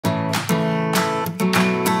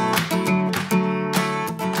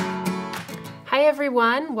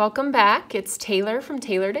everyone, welcome back. It's Taylor from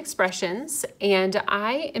Tailored Expressions, and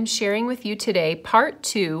I am sharing with you today part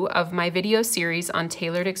 2 of my video series on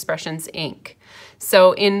Tailored Expressions ink.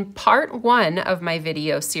 So in part 1 of my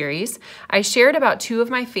video series, I shared about 2 of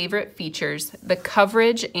my favorite features, the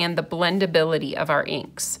coverage and the blendability of our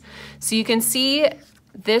inks. So you can see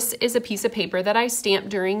this is a piece of paper that I stamped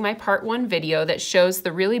during my part 1 video that shows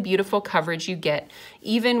the really beautiful coverage you get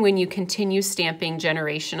even when you continue stamping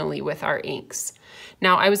generationally with our inks.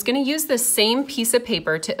 Now, I was going to use the same piece of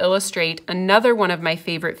paper to illustrate another one of my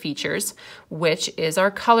favorite features, which is our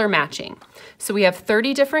color matching. So we have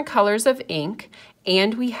 30 different colors of ink,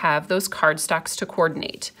 and we have those cardstocks to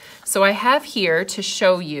coordinate. So I have here to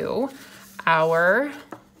show you our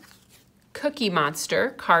Cookie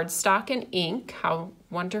Monster cardstock and ink, how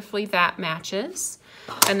wonderfully that matches.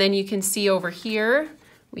 And then you can see over here,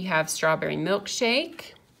 we have Strawberry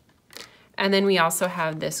Milkshake. And then we also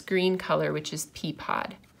have this green color, which is Pea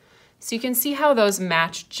Pod. So you can see how those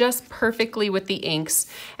match just perfectly with the inks.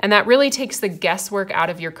 And that really takes the guesswork out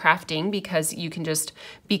of your crafting because you can just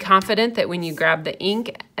be confident that when you grab the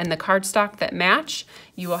ink and the cardstock that match,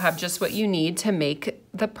 you will have just what you need to make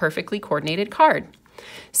the perfectly coordinated card.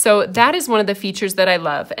 So that is one of the features that I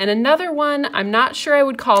love. And another one, I'm not sure I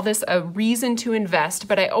would call this a reason to invest,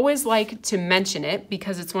 but I always like to mention it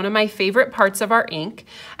because it's one of my favorite parts of our ink,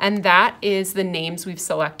 and that is the names we've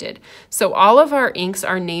selected. So all of our inks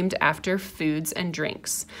are named after foods and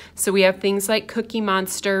drinks. So we have things like Cookie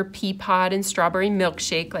Monster, Pea Pod, and Strawberry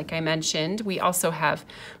Milkshake, like I mentioned. We also have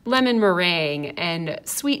lemon meringue and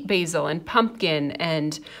sweet basil and pumpkin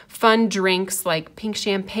and fun drinks like pink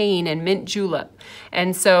champagne and mint julep.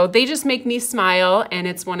 And so they just make me smile, and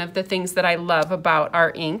it's one of the things that I love about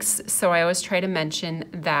our inks, so I always try to mention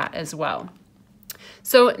that as well.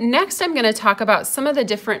 So next I'm going to talk about some of the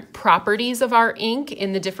different properties of our ink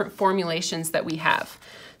in the different formulations that we have.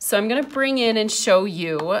 So I'm going to bring in and show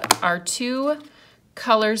you our 2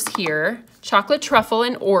 colors here, Chocolate Truffle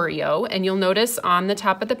and Oreo, and you'll notice on the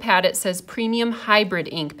top of the pad it says Premium Hybrid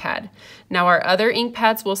Ink Pad. Now our other ink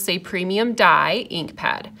pads will say Premium Dye Ink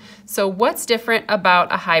Pad. So what's different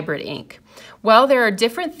about a hybrid ink? Well, there are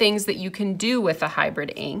different things that you can do with a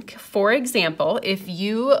hybrid ink. For example, if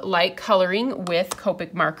you like coloring with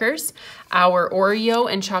Copic markers, our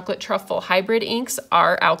Oreo and Chocolate Truffle hybrid inks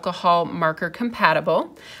are alcohol marker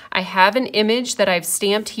compatible. I have an image that I've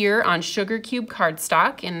stamped here on sugar cube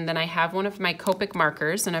cardstock, and then I have one of my Copic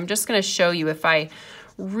markers, and I'm just going to show you if I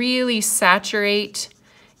really saturate,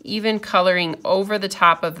 even coloring over the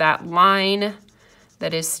top of that line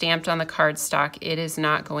that is stamped on the cardstock, it is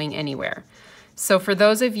not going anywhere. So for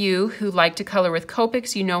those of you who like to color with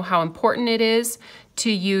Copics, you know how important it is to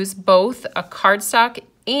use both a cardstock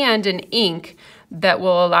and an ink that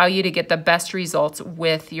will allow you to get the best results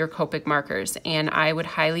with your Copic markers. And I would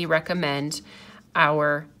highly recommend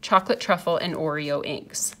our Chocolate Truffle and Oreo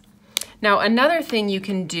inks. Now, another thing you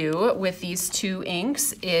can do with these 2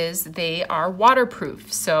 inks is they are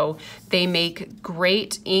waterproof. So they make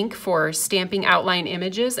great ink for stamping outline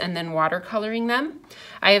images and then watercoloring them.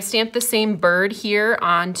 I have stamped the same bird here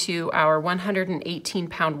onto our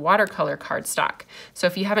 118-pound watercolor cardstock. So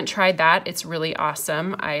if you haven't tried that, it's really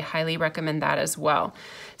awesome. I highly recommend that as well.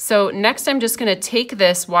 So next I'm just going to take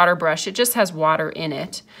this water brush. It just has water in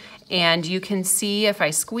it. And you can see if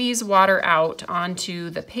I squeeze water out onto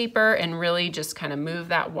the paper and really just kind of move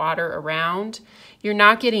that water around, you're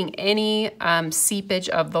not getting any seepage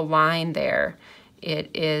of the line there.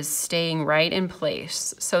 It is staying right in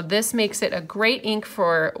place. So this makes it a great ink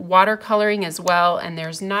for watercoloring as well, and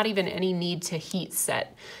there's not even any need to heat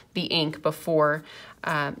set the ink before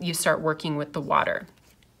you start working with the water.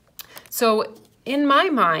 So in my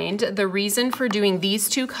mind, the reason for doing these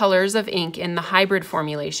 2 colors of ink in the hybrid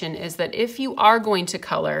formulation is that if you are going to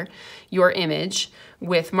color your image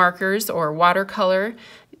with markers or watercolor,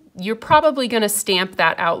 you're probably going to stamp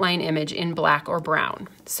that outline image in black or brown.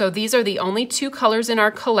 So these are the only 2 colors in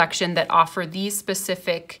our collection that offer these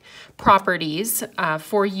specific properties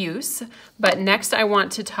for use. But next I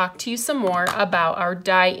want to talk to you some more about our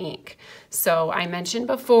dye ink. So I mentioned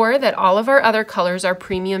before that all of our other colors are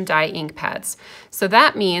premium dye ink pads. So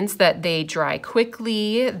that means that they dry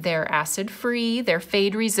quickly, they're acid-free, they're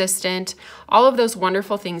fade-resistant, all of those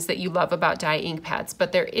wonderful things that you love about dye ink pads.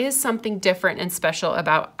 But there is something different and special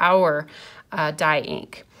about our dye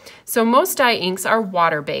ink. So most dye inks are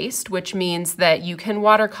water-based, which means that you can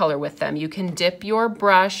watercolor with them. You can dip your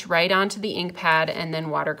brush right onto the ink pad and then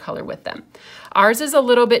watercolor with them. Ours is a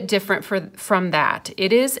little bit different from that.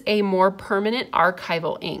 It is a more permanent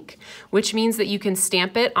archival ink, which means that you can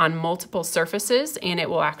stamp it on multiple surfaces and it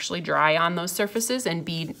will actually dry on those surfaces and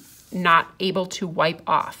be not able to wipe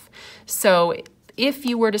off. So if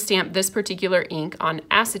you were to stamp this particular ink on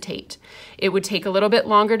acetate, it would take a little bit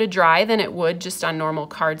longer to dry than it would just on normal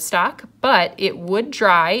cardstock, but it would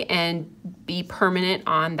dry and be permanent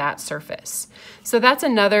on that surface. So that's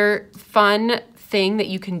another fun thing that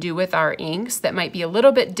you can do with our inks that might be a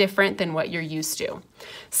little bit different than what you're used to.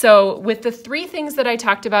 So with the 3 things that I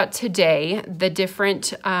talked about today, the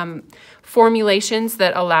different formulations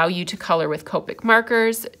that allow you to color with Copic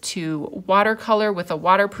markers, to watercolor with a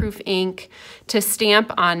waterproof ink, to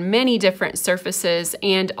stamp on many different surfaces,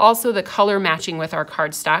 and also the color matching with our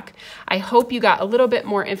cardstock. I hope you got a little bit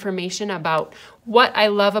more information about what I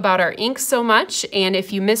love about our inks so much, and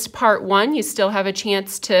if you missed part 1, you still have a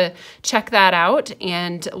chance to check that out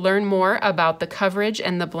and learn more about the coverage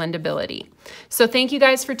and the blendability. So thank you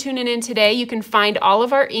guys for tuning in today. You can find all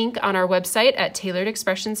of our ink on our website at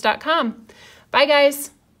tailoredexpressions.com. Bye guys.